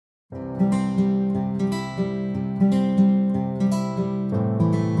Hey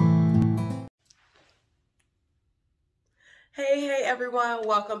everyone,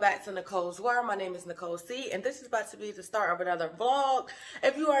 welcome back to Nicole's World. My name is Nicole C, and this is about to be the start of another vlog.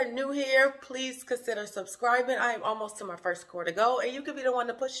 If you are new here, please consider subscribing. I am almost to my first quarter goal, and you could be the one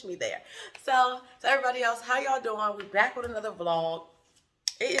to push me there. So, to everybody else, how y'all doing? We're back with another vlog.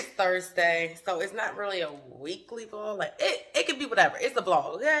 It is Thursday, so it's not really a weekly vlog. Like, it could be whatever. It's a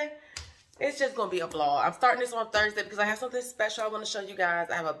vlog, okay? It's just going to be a vlog. I'm starting this on Thursday because I have something special I want to show you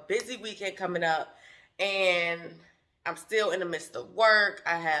guys. I have a busy weekend coming up, and I'm still in the midst of work.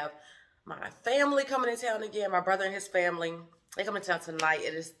 I have my family coming in town again. My brother and his family, they come in town tonight.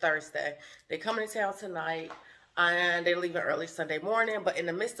 It is Thursday. They coming in town tonight, and they're leaving early Sunday morning. But in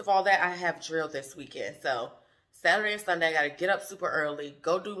the midst of all that, I have drill this weekend. So Saturday and Sunday, I got to get up super early,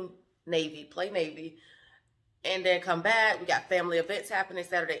 go do Navy, play Navy, and then come back. We got family events happening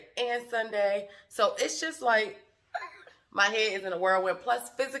Saturday and Sunday. So it's just like my head is in a whirlwind. Plus,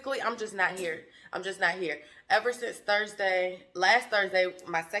 physically, I'm just not here. I'm just not here. Ever since last Thursday,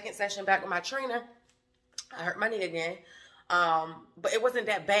 my second session back with my trainer, I hurt my knee again. But it wasn't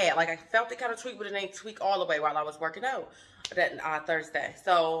that bad. Like, I felt it kind of tweak, but it didn't tweak all the way while I was working out that Thursday.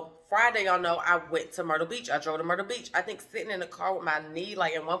 So Friday, y'all know, I went to Myrtle Beach. I drove to Myrtle Beach. I think sitting in the car with my knee,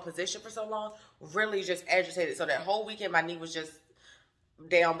 like, in one position for so long, really just agitated. So that whole weekend, my knee was just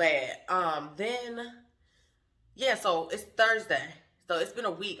down bad. Yeah, so it's Thursday. So it's been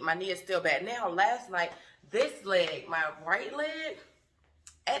a week. My knee is still bad. Now, last night, this leg, my right leg,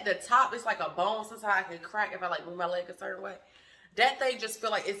 at the top, it's like a bone. Sometimes I can crack if I, like, move my leg a certain way. That thing just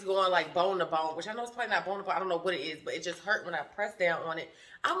feel like it's going, like, bone to bone, which I know it's probably not bone to bone. I don't know what it is, but it just hurt when I press down on it.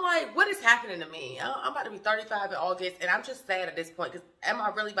 I'm like, what is happening to me? I'm about to be 35 in August, and I'm just sad at this point, because am I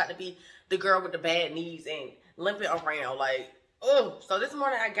really about to be the girl with the bad knees and limping around? Like, oh. So this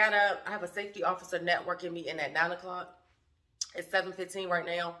morning I got up. I have a safety officer networking meeting at 9 o'clock. It's 7:15 right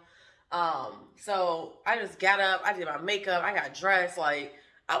now. So I just got up. I did my makeup. I got dressed. Like,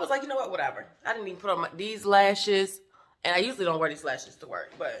 I was like, you know what? Whatever. I didn't even put on these lashes. And I usually don't wear these lashes to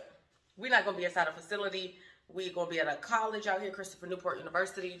work. But we're not going to be inside a facility. We're going to be at a college out here, Christopher Newport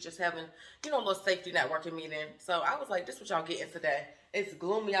University, just having, you know, a little safety networking meeting. So I was like, this is what y'all getting today. It's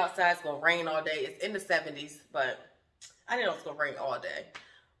gloomy outside. It's going to rain all day. It's in the 70s. But I didn't know it's going to rain all day.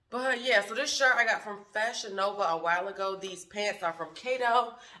 But yeah, so this shirt I got from Fashion Nova a while ago. These pants are from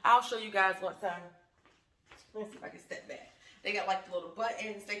Kato. I'll show you guys one time. Let me see if I can step back. They got like the little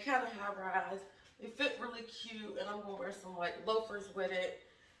buttons. They kind of high rise. They fit really cute, and I'm gonna wear some like loafers with it.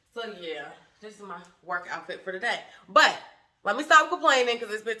 So yeah, this is my work outfit for today. But let me stop complaining,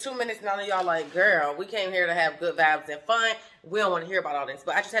 because it's been 2 minutes now, and y'all like, girl, we came here to have good vibes and fun. We don't want to hear about all this,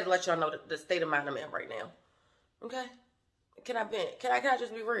 but I just had to let y'all know the state of mind I'm in right now. Okay. Can I vent? Can I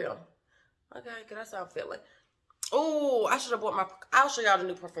just be real? Okay, because that's how I'm feeling. Oh, I should have bought I'll show y'all the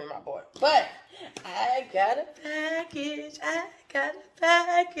new perfume I bought. But I got a package. I got a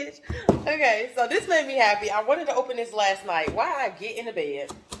package. Okay, so this made me happy. I wanted to open this last night. Why I get in the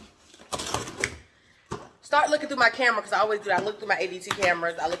bed. Start looking through my camera, because I always do that. I look through my ADT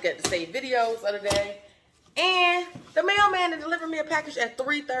cameras. I look at the saved videos of the day. And the mailman delivered me a package at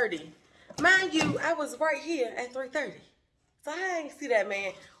 3:30. Mind you, I was right here at 3:30. So I ain't see that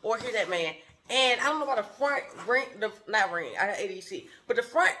man or hear that man. And I don't know about the front ring, not ring, I got ADC. But the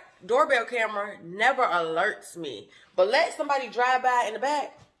front doorbell camera never alerts me. But let somebody drive by in the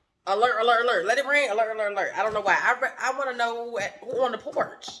back, alert, alert, alert. Let it ring, alert, alert, alert. I don't know why. I want to know who on the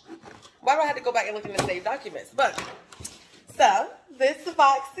porch. Why do I have to go back and look in the saved documents? But, so, this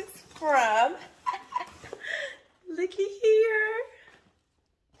box is from, looky here,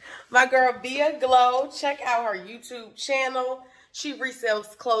 my girl Via Glow. Check out her YouTube channel. She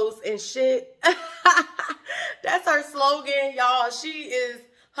resells clothes and shit. That's her slogan, y'all. She is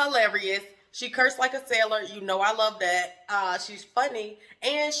hilarious. She cursed like a sailor. You know I love that. She's funny.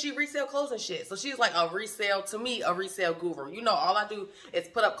 And she resell clothes and shit. So she's like a resale, to me, a resale guru. You know, all I do is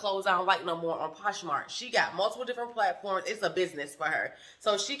put up clothes I don't like no more on Poshmark. She got multiple different platforms. It's a business for her.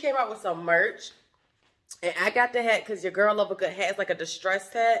 So she came out with some merch. And I got the hat because your girl love a good hat. It's like a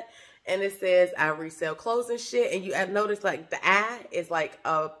distressed hat. And it says, I resell clothes and shit. And I noticed, like, the eye is like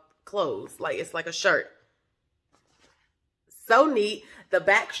a clothes. Like, it's like a shirt. So neat. The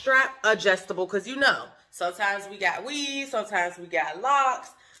back strap adjustable. Because, you know, sometimes we got weaves. Sometimes we got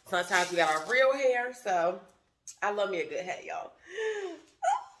locks. Sometimes we got our real hair. So, I love me a good hat, y'all.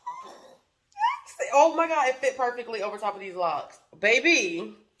 Oh, my God. It fit perfectly over top of these locks.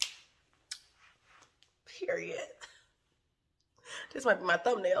 Baby. Period. This might be my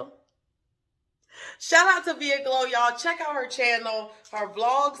thumbnail. Shout out to Via Glow, y'all. Check out her channel. Her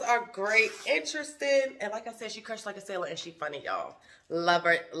vlogs are great, interesting, and like I said, she crushed like a sailor and she funny, y'all. Love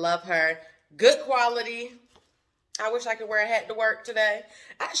her, love her. Good quality. I wish I could wear a hat to work today.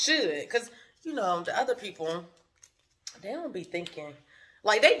 I should, because, you know, the other people, they don't be thinking.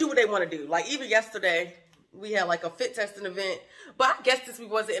 Like, they do what they want to do. Like, even yesterday, we had, like, a fit testing event. But I guess since we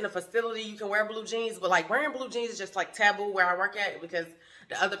wasn't in a facility, you can wear blue jeans. But, like, wearing blue jeans is just, like, taboo where I work at. Because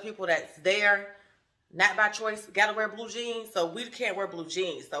the other people that's there, not by choice, got to wear blue jeans. So, we can't wear blue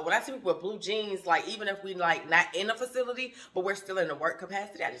jeans. So, when I see people with blue jeans, like, even if we, like, not in a facility, but we're still in the work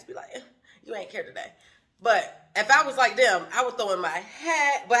capacity, I just be like, you ain't care today. But if I was like them, I would throw in my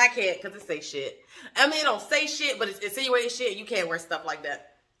hat. But I can't because it say shit. I mean, it don't say shit, but it's insinuating shit. You can't wear stuff like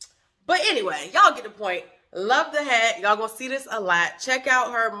that. But anyway, y'all get the point. Love the hat. Y'all gonna see this a lot. Check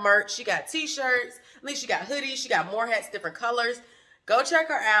out her merch. She got t-shirts. At least she got hoodies. She got more hats, different colors. Go check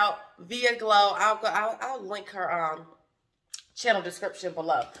her out. Via Glow. I'll link her channel description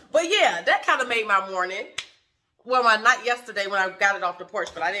below. But yeah, that kind of made my morning. Well, my night yesterday when I got it off the porch,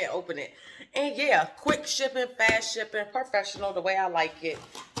 but I didn't open it. And yeah, quick shipping, fast shipping, professional, the way I like it.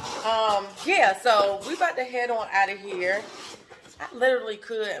 Yeah, so we about to head on out of here. I literally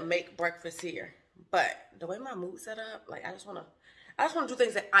could make breakfast here, but the way my mood set up, like I just wanna do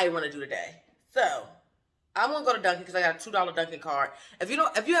things that I wanna do today. So I'm gonna go to Dunkin' because I got a $2 Dunkin' card. If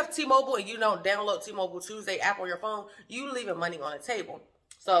you have T-Mobile and you don't download T-Mobile Tuesday app on your phone, you leaving money on the table.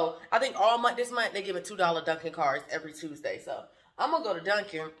 So I think all month this month they give a $2 Dunkin' cards every Tuesday. So I'm gonna go to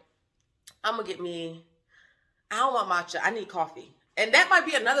Dunkin'. I'm gonna get me. I don't want matcha. I need coffee, and that might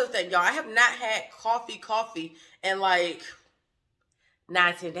be another thing, y'all. I have not had coffee in like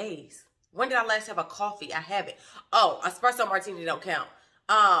 9-10 days. When did I last have a coffee? I haven't. Oh, espresso martini don't count.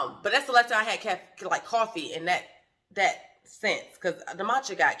 But that's the last time I had coffee in that sense, because the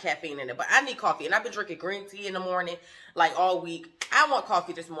matcha got caffeine in it. But I need coffee, and I've been drinking green tea in the morning like all week. I want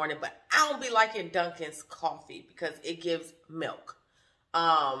coffee this morning, but I don't be liking Dunkin's coffee because it gives milk.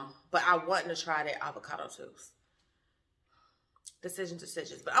 But I want to try that avocado toast. Decisions.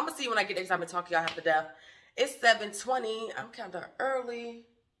 But I'm gonna see you when I get there because I've been talking y'all half to death. It's 7:20. I'm kind of early.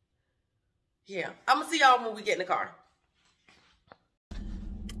 Yeah, I'm gonna see y'all when we get in the car.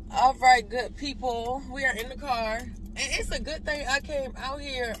 All right, good people. We are in the car. And it's a good thing I came out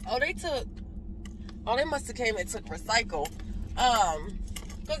here. Oh, they must have came and took recycle.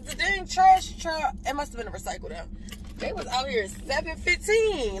 Because the dang trash truck, it must have been a recycle though. They was out here at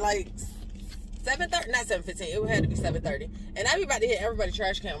 7:15, like 7:30, not 7:15. It had to be 7:30, and I be about to hit everybody's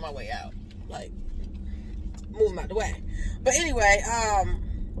trash can on my way out, like move them out the way. But anyway,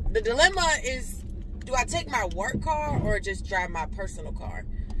 the dilemma is, do I take my work car or just drive my personal car?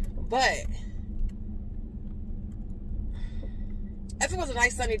 But if it was a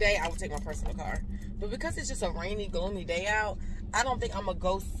nice sunny day, I would take my personal car. But because it's just a rainy, gloomy day out, I don't think I'm gonna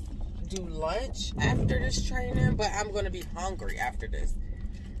go do lunch after this training, but I'm gonna be hungry after this.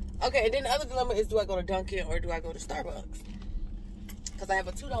 Okay, and then the other dilemma is, do I go to Dunkin' or do I go to Starbucks? Because I have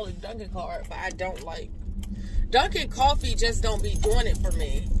a $2 Dunkin' card, but I don't like Dunkin' coffee. Just don't be doing it for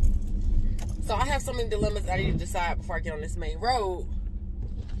me. So I have so many dilemmas I need to decide before I get on this main road.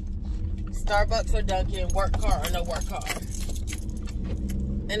 Starbucks or Dunkin', work car or no work car.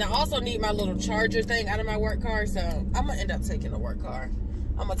 And I also need my little charger thing out of my work car, so I'm gonna end up taking the work car.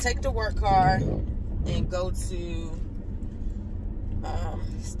 I'm gonna take the work car and go to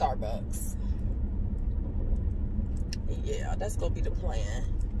Starbucks. Yeah, that's gonna be the plan.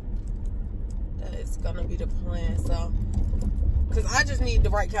 That is gonna be the plan. So, cause I just need the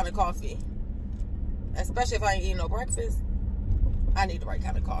right kind of coffee, especially if I ain't eating no breakfast. I need the right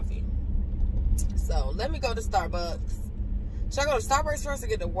kind of coffee. So let me go to Starbucks. Should I go to Starbucks first or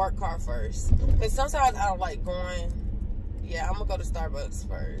get the work car first? Because sometimes I don't like going. Yeah, I'm gonna go to Starbucks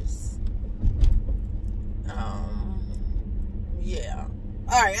first. Yeah.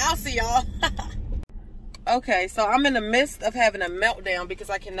 All right, I'll see y'all. Okay, so I'm in the midst of having a meltdown because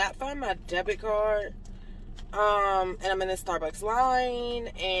I cannot find my debit card. And I'm in the Starbucks line,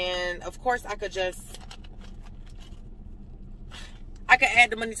 and of course I could add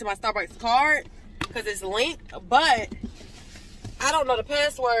the money to my Starbucks card because it's linked, but I don't know the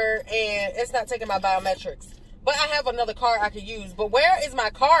password and it's not taking my biometrics. But I have another card I could use. But where is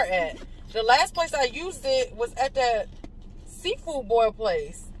my card at? The last place I used it was at that seafood boil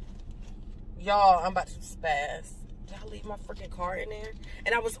place. Y'all, I'm about to spaz. Did I leave my freaking card in there?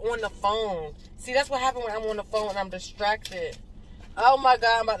 And I was on the phone. See, that's what happened when I'm on the phone and I'm distracted. Oh my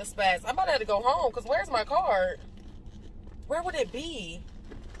God, I'm about to spaz. I'm about to have to go home because where's my card? Where would it be?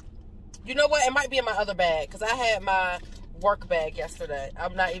 You know what? It might be in my other bag because I had my work bag yesterday.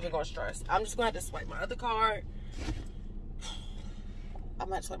 I'm not even going to stress. I'm just going to have to swipe my other card. I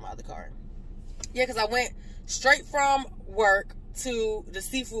might swipe my other card. Yeah, because I went straight from work to the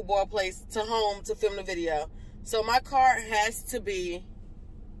seafood boil place to home to film the video. So my card has to be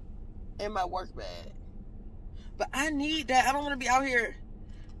in my work bag. But I need that. I don't want to be out here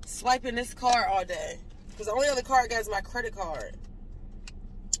swiping this card all day. Because the only other card I got is my credit card.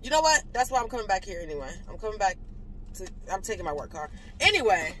 You know what? That's why I'm coming back here anyway. I'm coming back to, I'm taking my work card.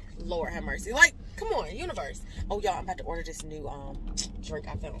 Anyway, Lord have mercy. Like, come on, universe. Oh, y'all, I'm about to order this new drink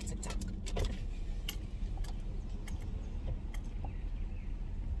I found on TikTok.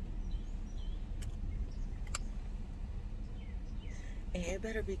 And it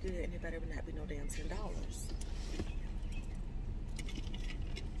better be good, and it better not be no damn $10.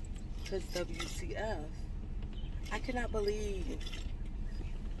 Because WTF. I cannot believe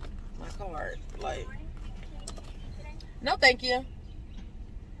my card. Like, no thank you. What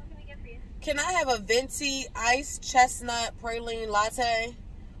can I get for you? Can I have a venti iced chestnut praline latte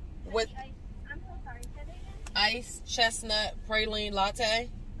with I'm so sorry, say that again? Iced chestnut praline latte?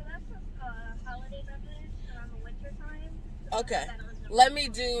 So that's a holiday beverage around the winter time. So okay. Let me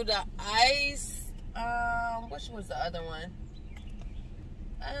do the ice. Which was the other one?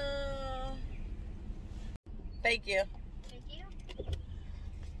 Thank you. Thank you.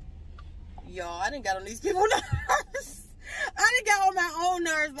 Y'all, I didn't got on these people's nerves. I didn't got on my own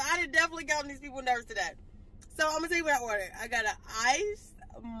nerves, but I didn't definitely got on these people's nerves today. So I'm gonna tell you what I ordered. I got an iced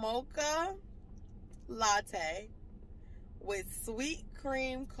mocha latte with sweet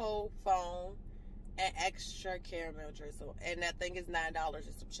cream cold foam and extra caramel drizzle, and that thing is $9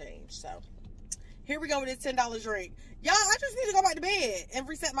 and some change. So here we go with this $10 drink. Y'all, I just need to go back to bed and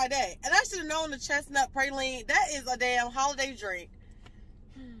reset my day. And I should have known the chestnut praline. That is a damn holiday drink.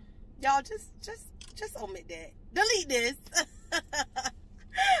 Y'all, just omit that. Delete this.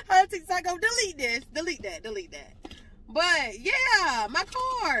 How TikTok go? Delete this. Delete that. But yeah, my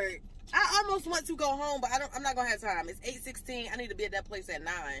card. I almost want to go home, but I'm not gonna have time. It's 8:16. I need to be at that place at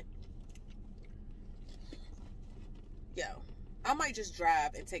 9. Yo, I might just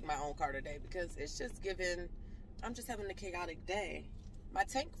drive and take my own car today because it's just giving, I'm just having a chaotic day. My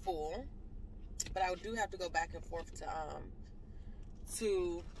tank full, but I do have to go back and forth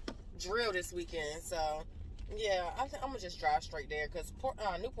to drill this weekend. So yeah, I'm gonna just drive straight there because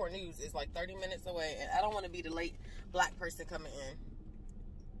Newport News is like 30 minutes away, and I don't want to be the late black person coming in.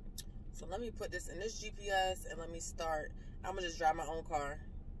 So let me put this in this GPS and let me start. I'm gonna just drive my own car.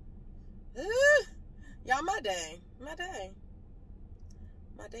 Y'all, my day.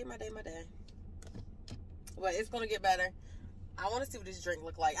 But it's gonna get better. I want to see what this drink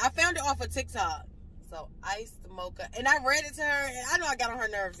look like. I found it off of TikTok. So iced mocha, and I read it to her, and I know I got on her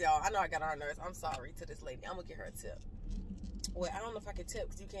nerves, y'all. I know I got on her nerves. I'm sorry to this lady. I'm gonna give her a tip. Well, I don't know if I can tip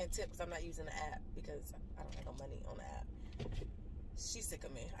because you can't tip because I'm not using the app because I don't have no money on the app. She's sick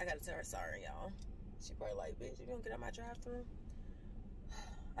of me. I gotta tell her sorry, y'all. She probably like, bitch, you gonna get out my drive-thru?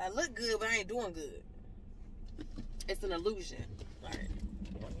 I look good, but I ain't doing good. It's an illusion. All right.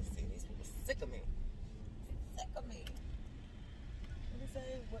 Let me see. These people sick of me. Sick of me. Let me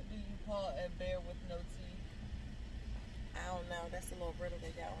say, what do you call a bear with no teeth? I don't know. That's a little riddle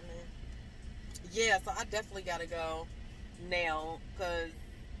they got on there. Yeah, so I definitely got to go now because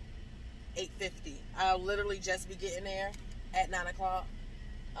 8:50. I'll literally just be getting there at 9 o'clock.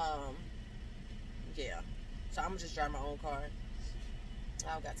 Yeah. So I'm going to just drive my own car.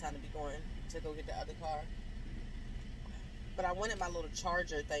 I don't got time to be going to go get the other car. But I wanted my little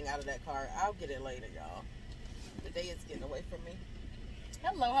charger thing out of that car. I'll get it later, y'all. The day is getting away from me.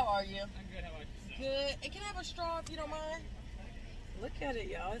 Hello, how are you? I'm good, how are you? Good. And can I have a straw if you don't mind? Look at it,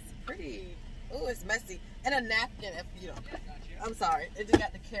 y'all. It's pretty. Oh, it's messy. And a napkin if you don't. I'm sorry. It just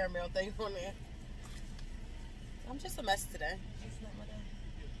got the caramel thing on there. I'm just a mess today.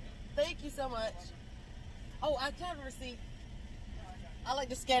 Thank you so much. Oh, I can have a receipt. I like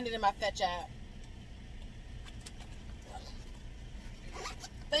to scan it in my Fetch app.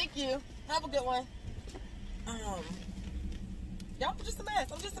 Thank you. Have a good one. Y'all, I'm just a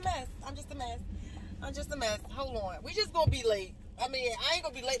mess. I'm just a mess. Hold on. We just gonna be late. I mean, I ain't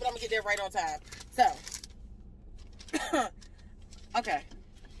gonna be late, but I'm gonna get there right on time. So, okay.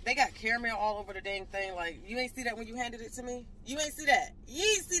 They got caramel all over the dang thing. Like, you ain't see that when you handed it to me? You ain't see that. You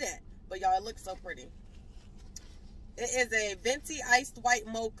ain't see that. But y'all, it looks so pretty. It is a venti iced white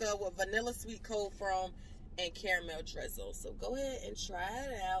mocha with vanilla sweet cold foam and caramel drizzle. So go ahead and try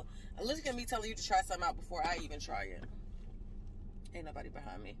it out. Look at me telling you to try something out before I even try it. Ain't nobody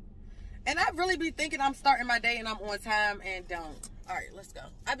behind me. And I really be thinking I'm starting my day and I'm on time and don't. All right, let's go.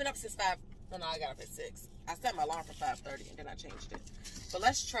 I've been up since Oh, no, I got up at 6. I set my alarm for 5:30 and then I changed it. But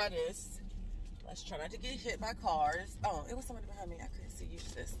let's try this. Let's try not to get hit by cars. Oh, it was somebody behind me. I couldn't see. Use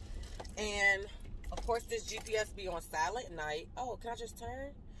this. And, of course, this GPS be on silent night. Oh, can I just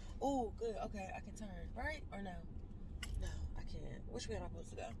turn? Oh, good. Okay, I can turn. Right or no? No, I can't. Which way am I supposed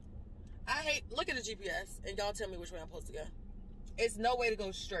to go? I hate, look at the GPS and y'all tell me which way I'm supposed to go. It's no way to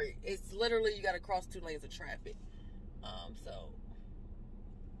go straight. It's literally, you got to cross 2 lanes of traffic. So,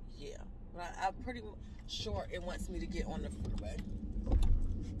 yeah. But I'm pretty sure it wants me to get on the freeway. All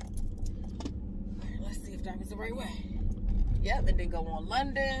right, let's see if that was the right way. Yep, and then go on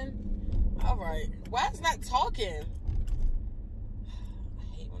London. All right. Why is it not talking?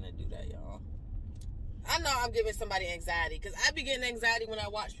 I hate when I do that, y'all. I know I'm giving somebody anxiety because I be getting anxiety when I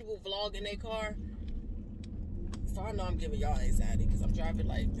watch people vlog in their car. So I know I'm giving y'all anxiety because I'm driving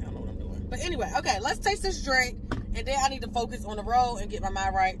like, I don't know what I'm doing. But anyway, okay, let's taste this drink. And then I need to focus on the road and get my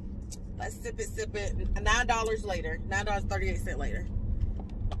mind right. Let's sip it, sip it. $9 later. $9.38 later.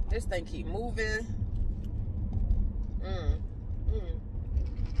 This thing keep moving.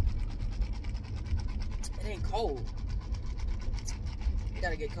 It ain't cold. You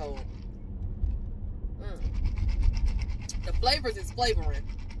gotta get cold. The flavors is flavoring,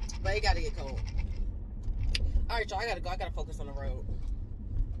 but it gotta get cold. All right, y'all, I gotta go. I gotta focus on the road.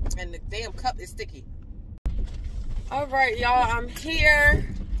 And the damn cup is sticky. All right, y'all, I'm here.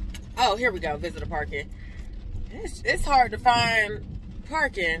 Oh, here we go, visitor parking. It's hard to find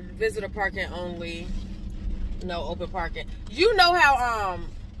parking, visitor parking only, no open parking. You know how,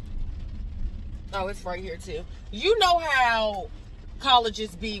 oh, it's right here too. You know how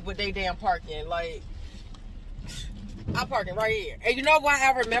colleges be with they damn parking. Like, I'm parking right here. And you know why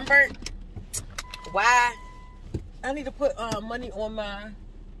I remembered? Why? I need to put money on my,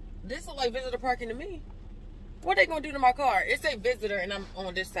 this is like visitor parking to me. What they gonna do to my car? It's a visitor and I'm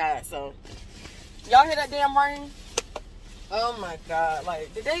on this side, so. Y'all hear that damn rain? Oh my God,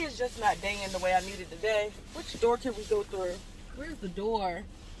 like the day is just not daying the way I need it today. Which door can we go through? Where's the door?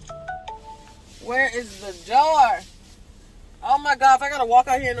 Where is the door? Oh my God, if I gotta walk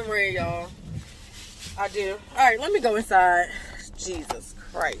out here in the rain, y'all. I do. All right, let me go inside. Jesus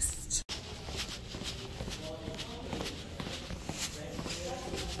Christ.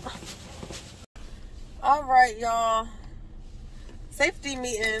 All right, y'all. Safety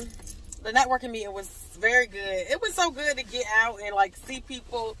meeting, the networking meeting was very good. It was so good to get out and like see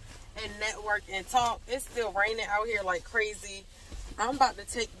people and network and talk. It's still raining out here like crazy. I'm about to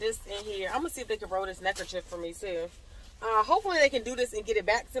take this in here. I'm gonna see if they can roll this neckerchief for me too. Hopefully they can do this and get it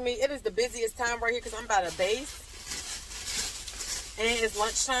back to me. It is the busiest time right here because I'm by the base. And it's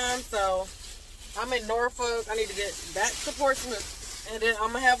lunchtime, so I'm in Norfolk. I need to get back to Portsmouth. And then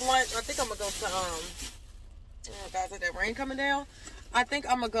I'm gonna have lunch. I think I'm gonna go to oh, guys, is that rain coming down? I think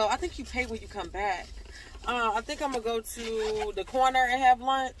I'm gonna go. I think you pay when you come back. I think I'm gonna go to the corner and have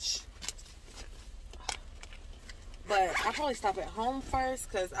lunch. But I'll probably stop at home first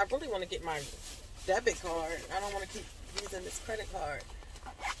because I really want to get my debit card. I don't want to keep using this credit card.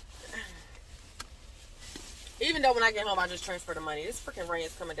 Even though when I get home, I just transfer the money. This freaking rain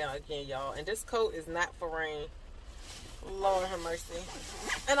is coming down again, y'all. And this coat is not for rain. Lord have mercy.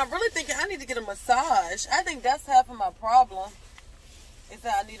 And I'm really thinking I need to get a massage. I think that's half of my problem. Is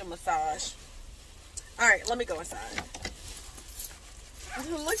that I need a massage. Alright, let me go inside.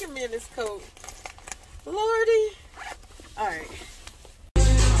 Look at me in this coat. Lordy. Alright.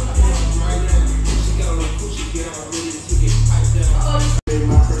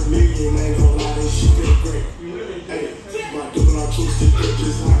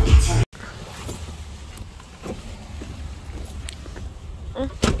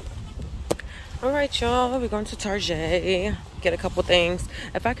 Alright, y'all, we're going to Target, get a couple things.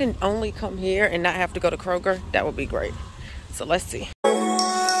 If I can only come here and not have to go to Kroger, that would be great. So let's see.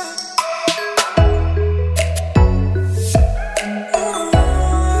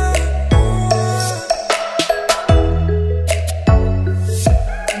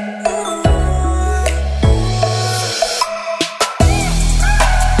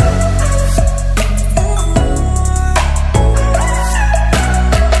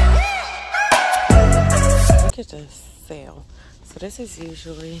 Sale. So this is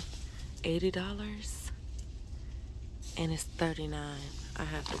usually $80 and it's $39. I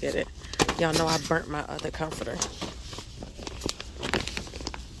have to get it. Y'all know I burnt my other comforter.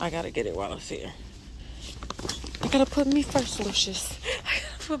 I gotta get it while it's here. I gotta put me first, Lucius. I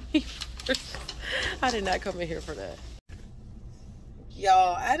gotta put me first. I did not come in here for that.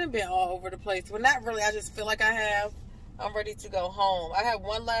 Y'all, I done been all over the place. Well, not really. I just feel like I have. I'm ready to go home. I have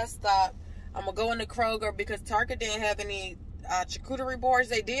one last stop. I'm gonna go into Kroger because Target didn't have any charcuterie boards.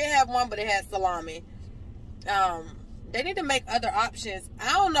 They did have one, but it had salami. They need to make other options.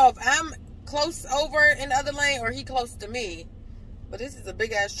 I don't know if I'm close over in the other lane or he close to me. But this is a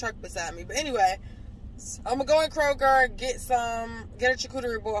big ass truck beside me. But anyway, I'm gonna go in Kroger, get a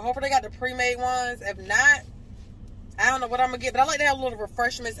charcuterie board. Hopefully they got the pre-made ones. If not, I don't know what I'm gonna get. But I like to have little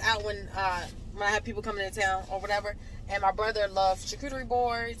refreshments out when I have people coming into town or whatever. And my brother loves charcuterie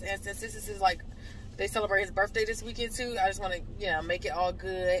boards. And since this is like, they celebrate his birthday this weekend too, I just want to, you know, make it all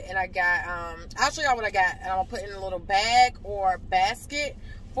good. And I got, I'll show y'all what I got. And I'm gonna put in a little bag or basket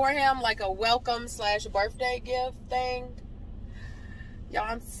for him, like a welcome / birthday gift thing. Y'all,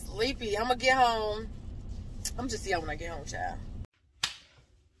 I'm sleepy. I'm gonna get home. I'm just see y'all when I get home, child.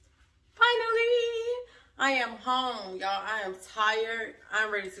 Finally, I am home, y'all. I am tired.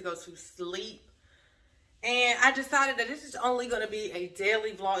 I'm ready to go to sleep. And I decided that this is only gonna be a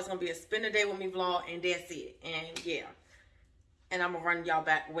daily vlog. It's gonna be a spend a day with me vlog, and that's it. And yeah. And I'm gonna run y'all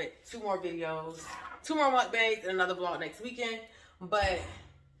back with 2 more videos, 2 more mukbangs, and another vlog next weekend. But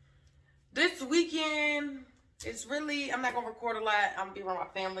this weekend, it's really, I'm not gonna record a lot. I'm gonna be around my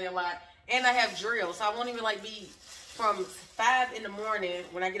family a lot. And I have drill, so I won't even like be from 5 in the morning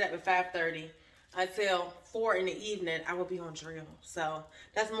when I get up at 5:30 until 4 in the evening. I will be on drill. So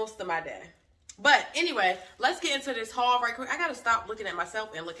that's most of my day. But anyway, let's get into this haul right quick. I gotta stop looking at myself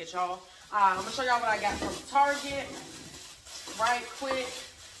and look at y'all. I'm gonna show y'all what I got from Target right quick.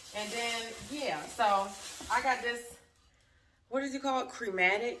 And then, yeah, so I got this, what is it called?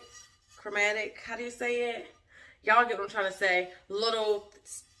 Chromatic, how do you say it? Y'all get what I'm trying to say. Little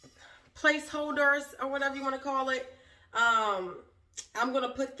placeholders or whatever you want to call it. I'm going to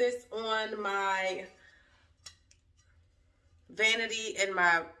put this on my vanity in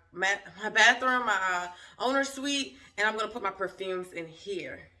my bathroom, my owner suite. And I'm going to put my perfumes in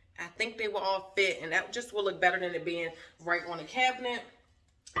here. I think they will all fit. And that just will look better than it being right on the cabinet.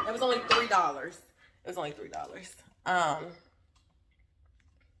 It was only $3. It was only $3.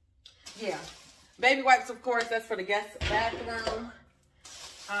 Yeah. Baby wipes, of course, that's for the guest bathroom.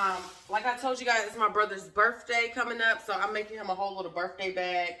 Like I told you guys, it's my brother's birthday coming up, so I'm making him a whole little birthday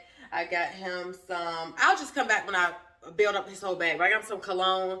bag. I got him some, I'll just come back when I build up his whole bag. But I got him some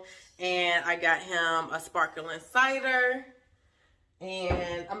cologne, and I got him a sparkling cider.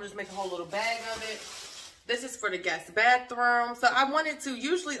 And I'm just making a whole little bag of it. This is for the guest bathroom. So I wanted to,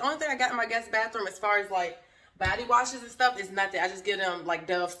 usually, the only thing I got in my guest bathroom as far as like body washes and stuff is nothing. I just get them like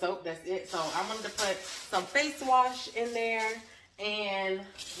Dove soap. That's it. So I wanted to put some face wash in there, and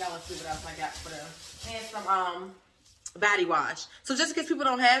y'all let's see what else I got for them. And some body wash. So just in case people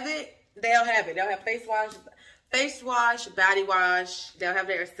don't have it, they'll have it. They'll have face wash, body wash. They'll have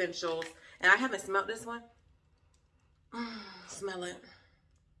their essentials. And I haven't smelled this one. Smell it.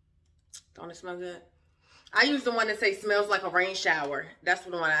 Don't it smell good? I use the one that says smells like a rain shower. That's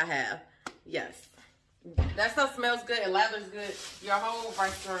the one I have. Yes. That stuff smells good. It lathers good. Your whole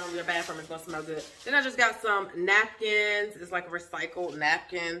restroom, your bathroom is going to smell good. Then I just got some napkins. It's like recycled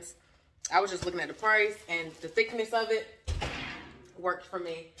napkins. I was just looking at the price and the thickness of it worked for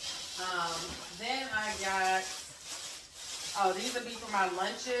me. Then I got, oh, these will be for my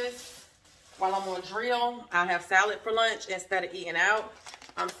lunches. While I'm on drill, I'll have salad for lunch instead of eating out.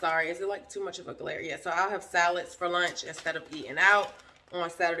 I'm sorry, is it like too much of a glare? Yeah, so I'll have salads for lunch instead of eating out on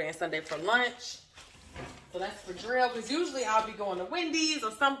Saturday and Sunday for lunch. So that's for drill, because usually I'll be going to Wendy's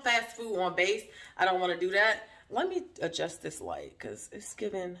or some fast food on base. I don't want to do that. Let me adjust this light because it's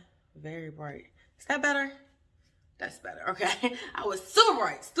giving very bright. Is that better? That's better. Okay. I was super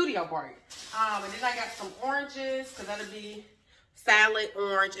bright, studio bright. And then I got some oranges because that'll be salad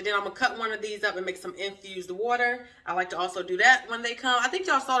orange. And then I'm going to cut one of these up and make some infused water. I like to also do that when they come. I think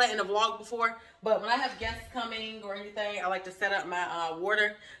y'all saw that in the vlog before. But when I have guests coming or anything, I like to set up my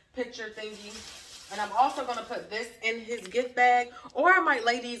water pitcher thingy. And I'm also going to put this in his gift bag. Or I might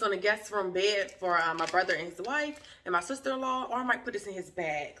lay these on the guest room bed for my brother and his wife and my sister-in-law. Or I might put this in his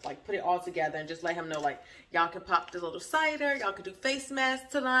bag. Like, put it all together and just let him know, like, y'all can pop this little cider. Y'all can do face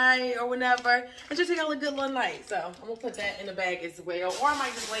masks tonight or whenever. And just have a good little night. So, I'm going to put that in the bag as well. Or I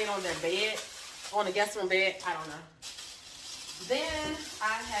might just lay it on their bed. On the guest room bed. I don't know. Then,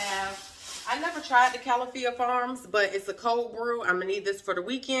 I never tried the Califia Farms, but it's a cold brew. I'm going to need this for the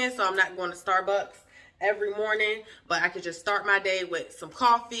weekend, so I'm not going to Starbucks every morning. But I could just start my day with some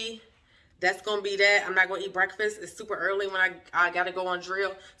coffee. That's going to be that. I'm not going to eat breakfast. It's super early when I got to go on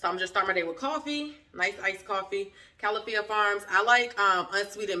drill. So I'm just starting my day with coffee. Nice iced coffee. Califia Farms. I like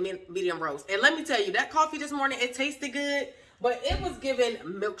unsweetened medium roast. And let me tell you, that coffee this morning, it tasted good. But it was giving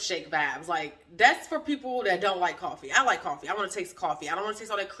milkshake vibes. Like, that's for people that don't like coffee. I like coffee. I want to taste coffee. I don't want to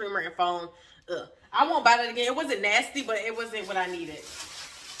taste all that creamer and foam. Ugh. I won't buy that again. It wasn't nasty, but it wasn't what I needed.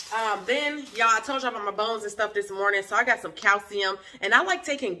 Then, y'all, I told y'all about my bones and stuff this morning. So I got some calcium. And I like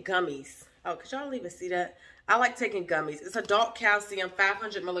taking gummies. Oh, could y'all even see that? I like taking gummies. It's adult calcium,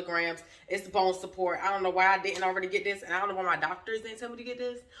 500 milligrams. It's bone support. I don't know why I didn't already get this. And I don't know why my doctors didn't tell me to get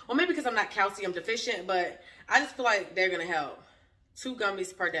this. Well, maybe because I'm not calcium deficient. But I just feel like they're going to help. 2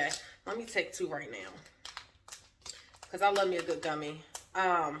 gummies per day. Let me take 2 right now. Because I love me a good gummy.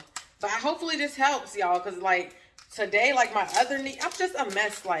 But hopefully this helps, y'all. Because, like, today, like, my other knee, I'm just a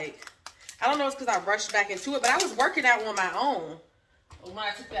mess. Like, I don't know if it's because I rushed back into it. But I was working out on my own when I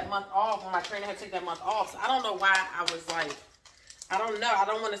took that month off. When my trainer had to take that month off. So I don't know why I was, like, I don't know. I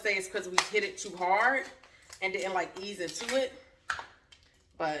don't want to say it's because we hit it too hard and didn't, like, ease into it.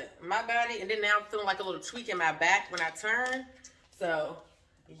 But my body, and then now I'm feeling like a little tweak in my back when I turn. So,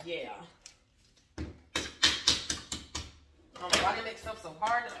 yeah. I don't know why they make stuff so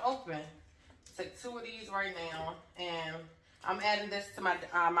hard to open. Take 2 of these right now, and I'm adding this to my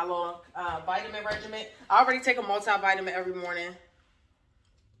my little vitamin regimen. I already take a multivitamin every morning.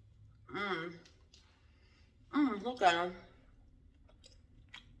 Look at them.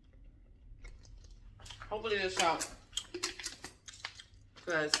 Hopefully this helps,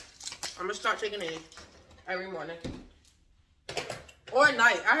 because I'm gonna start taking these every morning or at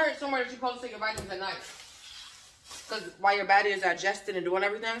night. I heard somewhere that you're supposed to take your vitamins at night. Because while your body is digesting and doing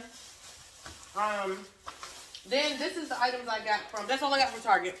everything. Then this is the items I got from, that's all I got from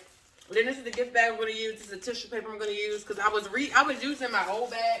Target. Then this is the gift bag I'm going to use. This is the tissue paper I'm going to use. Because I was using my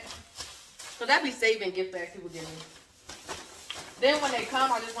old bag. Because I be saving gift bags people give me. Then when they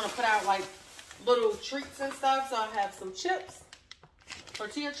come, I just want to put out like little treats and stuff. So I have some chips.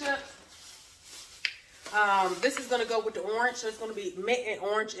 Tortilla chips. This is going to go with the orange. So it's going to be mint and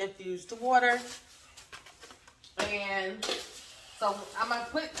orange infused water. And so I'm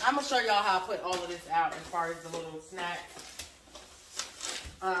gonna show y'all how I put all of this out as far as the little snacks.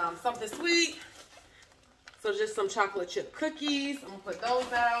 Something sweet. So just some chocolate chip cookies. I'm gonna put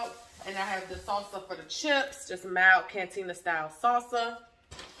those out. And I have the salsa for the chips, just mild cantina style salsa.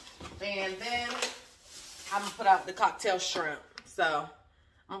 And then I'm gonna put out the cocktail shrimp. So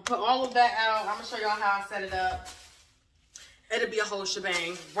I'm gonna put all of that out. I'm gonna show y'all how I set it up. It'll be a whole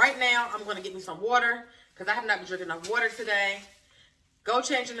shebang. Right now, I'm gonna get me some water, because I have not been drinking enough water today. Go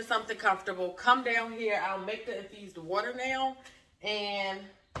change into something comfortable. Come down here. I'll make the infused water now. And,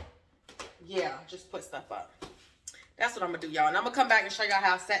 yeah, just put stuff up. That's what I'm going to do, y'all. And I'm going to come back and show y'all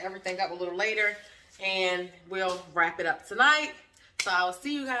how I set everything up a little later. And we'll wrap it up tonight. So I'll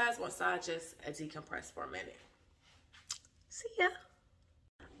see you guys once I just decompress for a minute. See ya.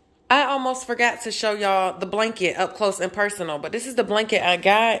 I almost forgot to show y'all the blanket up close and personal, but this is the blanket I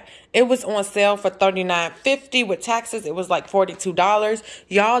got. It was on sale for $39.50 with taxes. It was like $42.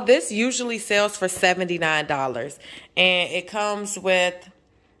 Y'all, this usually sells for $79. And it comes with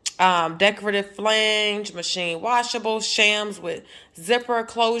decorative flange, machine washable, shams with zipper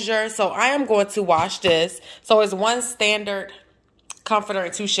closure. So I am going to wash this. So it's 1 standard comforter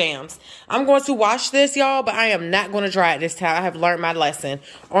and 2 shams. I'm going to wash this, y'all, but I am not going to dry it this time. I have learned my lesson.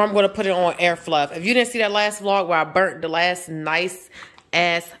 Or I'm going to put it on air fluff. If you didn't see that last vlog where I burnt the last nice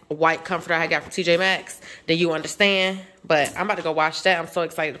ass white comforter I got from TJ Maxx, then you understand. But I'm about to go wash that. I'm so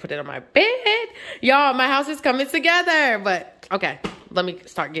excited to put it on my bed. Y'all, my house is coming together. But, okay, let me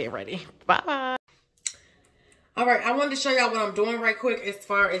start getting ready. Bye-bye. All right, I wanted to show y'all what I'm doing right quick as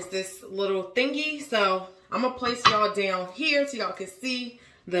far as this little thingy. So I'm going to place y'all down here so y'all can see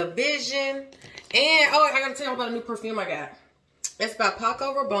the vision. And, oh, I got to tell y'all about a new perfume I got. It's by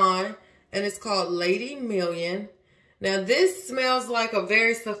Paco Rabanne, and it's called Lady Million. Now, this smells like a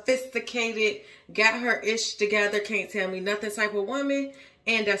very sophisticated, got her ish together, can't tell me nothing type of woman.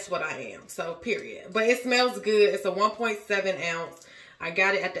 And that's what I am. So, period. But it smells good. It's a 1.7 ounce. I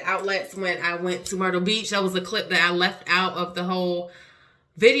got it at the outlets when I went to Myrtle Beach. That was a clip that I left out of the whole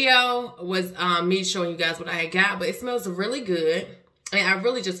video, was me showing you guys what I had got. But it smells really good. And I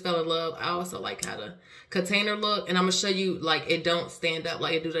really just fell in love. I also like how the container look. And I'm going to show you, like, it don't stand up.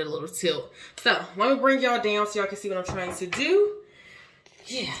 Like, it do that little tilt. So, let me bring y'all down so y'all can see what I'm trying to do.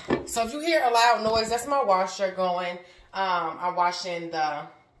 Yeah. So, if you hear a loud noise, that's my washer going. I'm washing the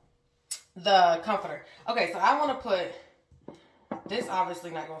comforter. Okay, so I want to put... This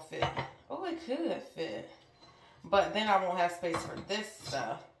obviously not going to fit. Oh, it could fit. But then I won't have space for this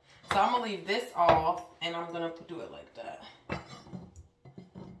stuff. So I'm going to leave this off. And I'm going to do it like that.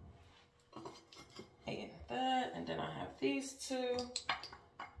 And that. And then I have these two.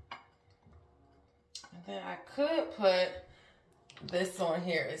 And then I could put this on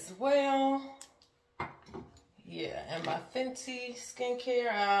here as well. Yeah, and my Fenty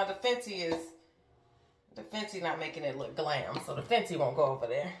skincare. The Fenty not making it look glam, so the Fenty won't go over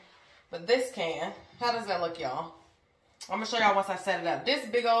there. But this can. How does that look, y'all? I'm gonna show y'all once I set it up. This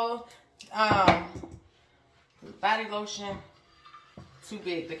big old body lotion, too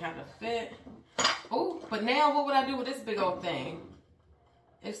big to kind of fit. Oh, but now what would I do with this big old thing?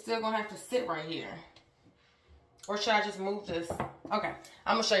 It's still gonna have to sit right here. Or should I just move this? Okay,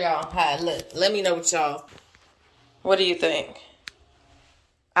 I'm gonna show y'all how it looks. Let me know what y'all. What do you think?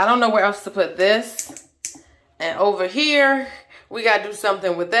 I don't know where else to put this. And over here, we gotta do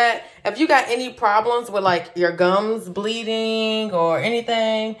something with that. If you got any problems with like your gums bleeding or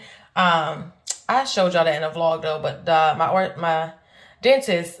anything, I showed y'all that in a vlog though, but my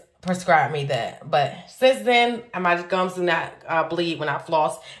dentist prescribed me that. But since then, my gums do not bleed when I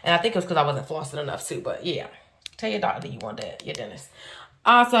floss. And I think it was because I wasn't flossing enough too, but yeah. Tell your doctor you want that, your dentist.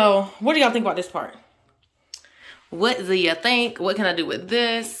 Also, what do y'all think about this part? What do you think? What can I do with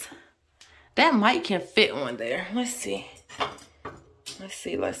this? That mic can fit on there. Let's see. Let's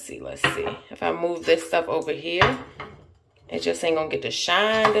see. If I move this stuff over here, it just ain't gonna get the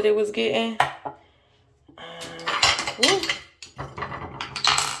shine that it was getting.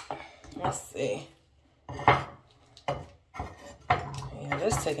 Let's see. Yeah,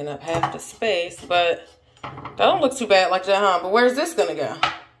 this taking up half the space, but that don't look too bad like that, huh? But where's this gonna go?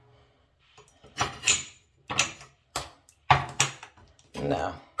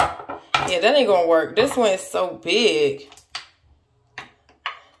 No. Yeah, that ain't gonna work. This one is so big.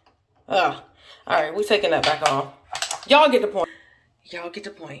 Oh, all right, we taking that back off. Y'all get the point. Y'all get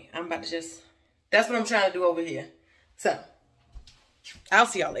the point. I'm about to just, that's what I'm trying to do over here. So, I'll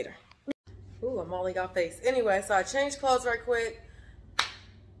see y'all later. Ooh, I'm all in y'all face. Anyway, so I changed clothes right quick.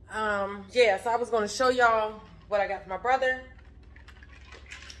 Yeah, so I was gonna show y'all what I got for my brother.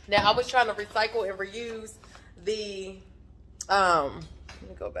 Now, I was trying to recycle and reuse the, let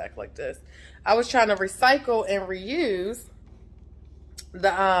me go back like this. I was trying to recycle and reuse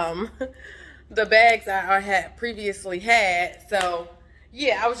the bags I had previously had. So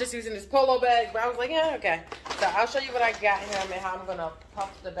yeah, I was just using this polo bag, but I was like, yeah, okay. So I'll show you what I got him and how I'm gonna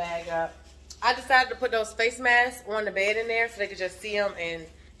puff the bag up. I decided to put those face masks on the bed in there so they could just see them and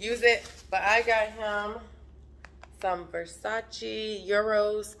use it. But I got him some Versace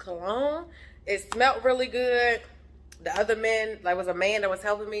Euros cologne. It smelled really good. The other man, like, was a man that was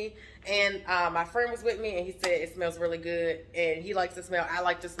helping me, and my friend was with me, and he said it smells really good, and he likes the smell. I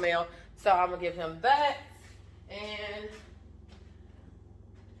like the smell, so I'm gonna give him that. And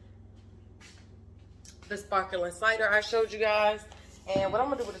the sparkling cider I showed you guys. And what I'm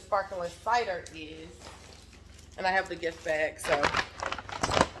gonna do with the sparkling cider is, and I have the gift bag, so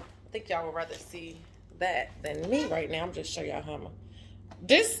I think y'all would rather see that than me right now. I'm just show y'all how I'm.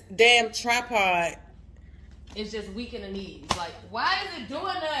 This damn tripod. It's just weak in the knees. Like, why is it doing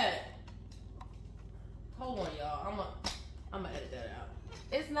that? Hold on, y'all. I'm gonna edit that out.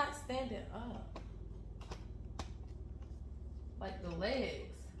 It's not standing up. Like the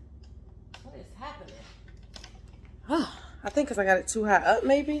legs. What is happening? I think because I got it too high up,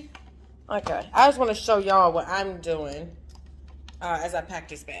 maybe. Okay. I just want to show y'all what I'm doing as I pack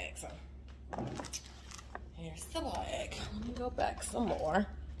this bag. So, here's the bag. Let me go back some more.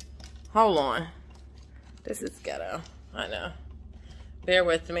 Hold on. This is ghetto. I know. Bear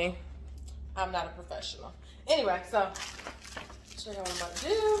with me. I'm not a professional. Anyway, so show y'all what I'm about to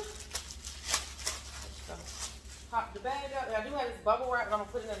do. So, pop the bag up. And I do have this bubble wrap, and I'm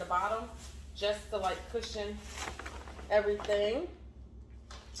gonna put it in the bottom just to like cushion everything.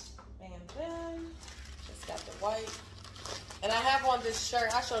 And then just got the white. And I have on this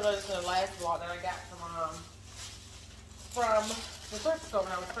shirt. I showed you this in the last vlog that I got from the thrift store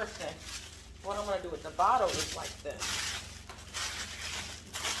when I was thrifting. What I'm gonna do with the bottle is like this.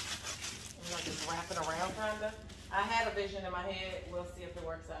 I'm gonna just wrap it around kinda. I had a vision in my head. We'll see if it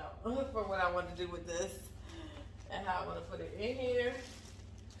works out for what I want to do with this and how I want to put it in here.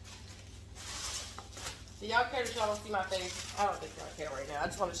 Do y'all care that y'all don't see my face? I don't think y'all care right now. I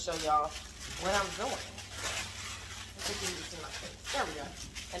just want to show y'all what I'm doing. I think you can see my face. There we go.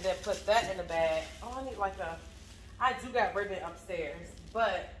 And then put that in the bag. Oh, I need like a, I do got ribbon upstairs,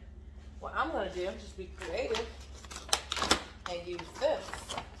 but what I'm going to do, just be creative and use this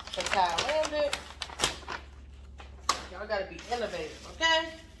to tie around it. Y'all got to be innovative, okay?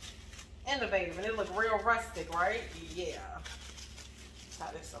 Innovative. And it look real rustic, right? Yeah.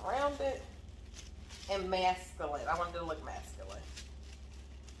 Tie this around it. And masculine. I want it to look masculine.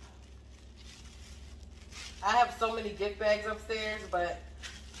 I have so many gift bags upstairs, but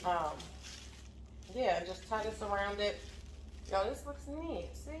yeah, just tie this around it. Yo, this looks neat.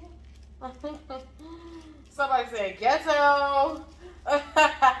 See? Somebody said ghetto.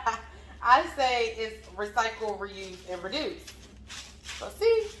 I say it's recycle, reuse, and reduce. So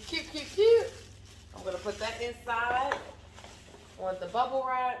see, cute, cute, cute. I'm gonna put that inside with the bubble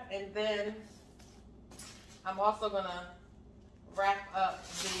wrap, and then I'm also gonna wrap up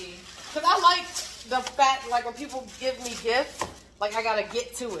cause I like the fact, like when people give me gifts, like I gotta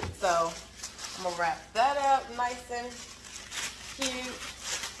get to it. So I'm gonna wrap that up nice and cute.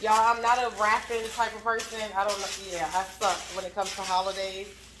 Y'all, I'm not a wrapping type of person. I don't know, yeah, I suck when it comes to holidays.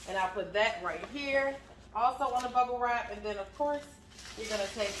 And I put that right here, also on the bubble wrap. And then of course, you're gonna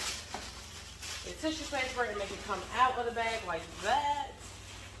take your tissue paper and make it come out of the bag like that.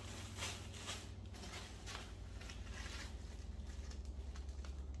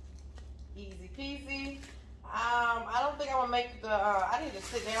 Easy peasy. I don't think I'm gonna make the, I need to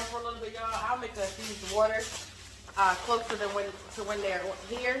sit down for a little bit, y'all. I'll make the infused water closer to when they're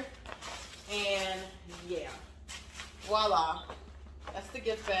here. And yeah, voila. That's the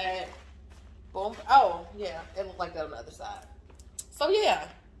gift bag. Boom. Oh, yeah, it looked like that on the other side. So yeah.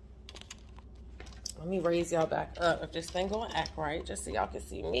 Let me raise y'all back up if this thing gonna act right, just so y'all can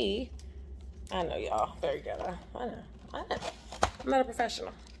see me. I know y'all very good. I know. I'm not a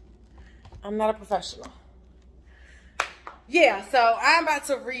professional. I'm not a professional. Yeah, so I'm about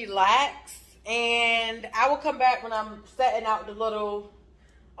to relax, and I will come back when I'm setting out the little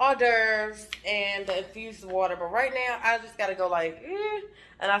hors d'oeuvres and the infused water. But right now, I just gotta go like,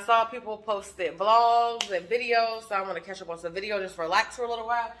 and I saw people posted vlogs and videos, so I'm gonna catch up on some video, just relax for a little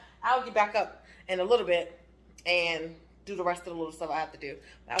while. I'll get back up in a little bit and do the rest of the little stuff I have to do.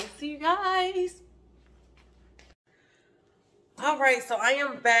 I will see you guys. All right, so I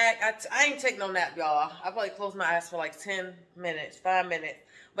am back. I ain't take no nap, y'all. I probably closed my eyes for like 10 minutes, 5 minutes.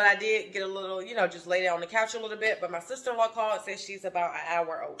 But I did get a little, you know, just lay down on the couch a little bit. But my sister-in-law called and said she's about an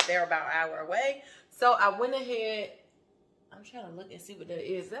hour, they're about an hour away. So I went ahead. I'm trying to look and see what that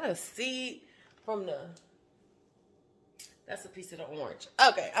is. Is that a seed from the, that's a piece of the orange.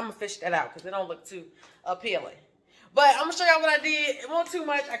 Okay, I'm going to fish that out because it don't look too appealing. But I'm going to show y'all what I did. It wasn't too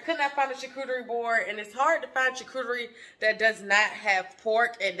much. I could not find a charcuterie board. And it's hard to find charcuterie that does not have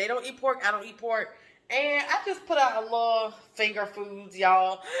pork. And they don't eat pork. I don't eat pork. And I just put out a little finger foods,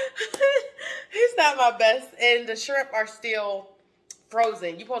 y'all. It's not my best. And the shrimp are still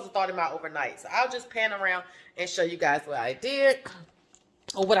frozen. You're supposed to thaw them out overnight. So I'll just pan around and show you guys what I did.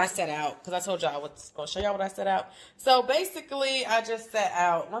 Or what I set out. Because I told y'all I was going to show y'all what I set out. So basically, I just set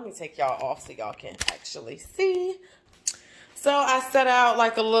out. Let me take y'all off so y'all can actually see. So I set out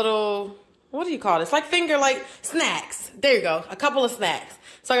like a little, what do you call this? Like finger, like snacks. There you go. A couple of snacks.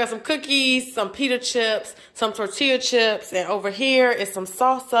 So I got some cookies, some pita chips, some tortilla chips, and over here is some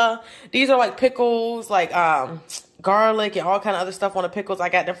salsa. These are like pickles, like garlic and all kind of other stuff on the pickles. I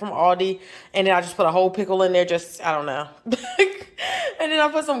got them from Aldi, and then I just put a whole pickle in there, just, I don't know. And then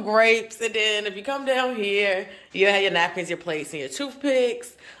I put some grapes, and then if you come down here, you have your napkins, your plates, and your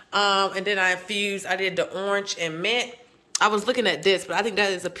toothpicks. And then I did the orange and mint. I was looking at this, but I think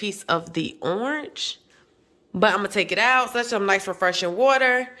that is a piece of the orange. But I'm going to take it out. So that's some nice refreshing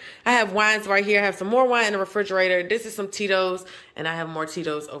water. I have wines right here. I have some more wine in the refrigerator. This is some Tito's. And I have more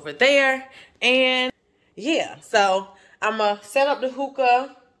Tito's over there. And yeah, so I'm going to set up the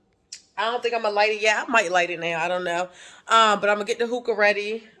hookah. I don't think I'm going to light it yet. I might light it now. I don't know. But I'm going to get the hookah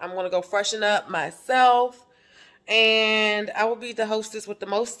ready. I'm going to go freshen up myself. And I will be the hostess with the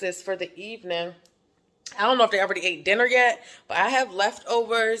mostest for the evening. I don't know if they already ate dinner yet, but I have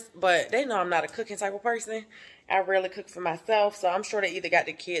leftovers, but they know I'm not a cooking type of person. I rarely cook for myself, so I'm sure they either got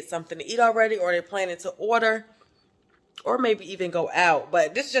the kids something to eat already, or they're planning to order, or maybe even go out.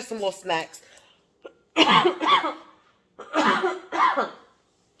 But this is just some little snacks.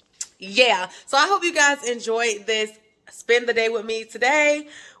 Yeah, so I hope you guys enjoyed this spend the day with me today.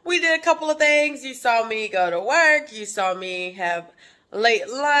 We did a couple of things. You saw me go to work. You saw me have late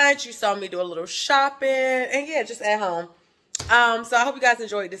lunch. You saw me do a little shopping, and yeah, just at home. So I hope you guys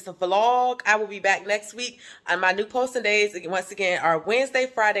enjoyed this vlog. I will be back next week. My new posting days, once again, are Wednesday,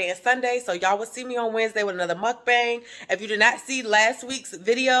 Friday, and Sunday. So y'all will see me on Wednesday with another mukbang. If you did not see last week's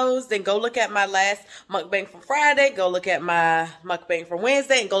videos, then go look at my last mukbang from Friday. Go look at my mukbang from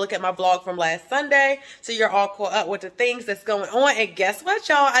Wednesday, and go look at my vlog from last Sunday. So you're all caught up with the things that's going on. And guess what,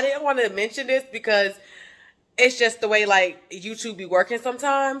 y'all? I didn't want to mention this because it's just the way, like, YouTube be working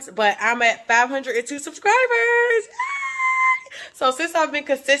sometimes. But I'm at 502 subscribers. So since I've been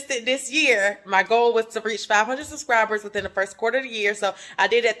consistent this year, my goal was to reach 500 subscribers within the first quarter of the year. So I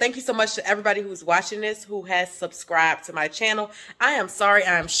did that. Thank you so much to everybody who's watching this, who has subscribed to my channel. I am sorry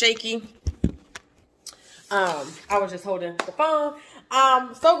I am shaky. I was just holding the phone.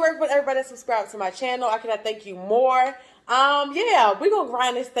 So grateful to everybody that subscribed to my channel. I cannot thank you more. Yeah, we're gonna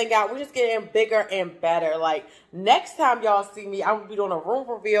grind this thing out. We're just getting bigger and better. Like, next time y'all see me, I will be doing a room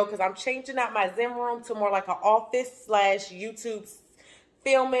reveal because I'm changing out my Zen room to more like an office / YouTube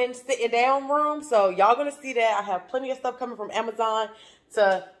filming, sitting down room. So y'all gonna see that. I have plenty of stuff coming from Amazon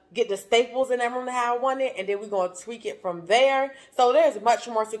to get the staples in that room to how I want it, and then we're gonna tweak it from there. So there's much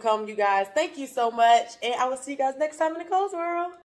more to come, you guys. Thank you so much, and I will see you guys next time in the Co's World.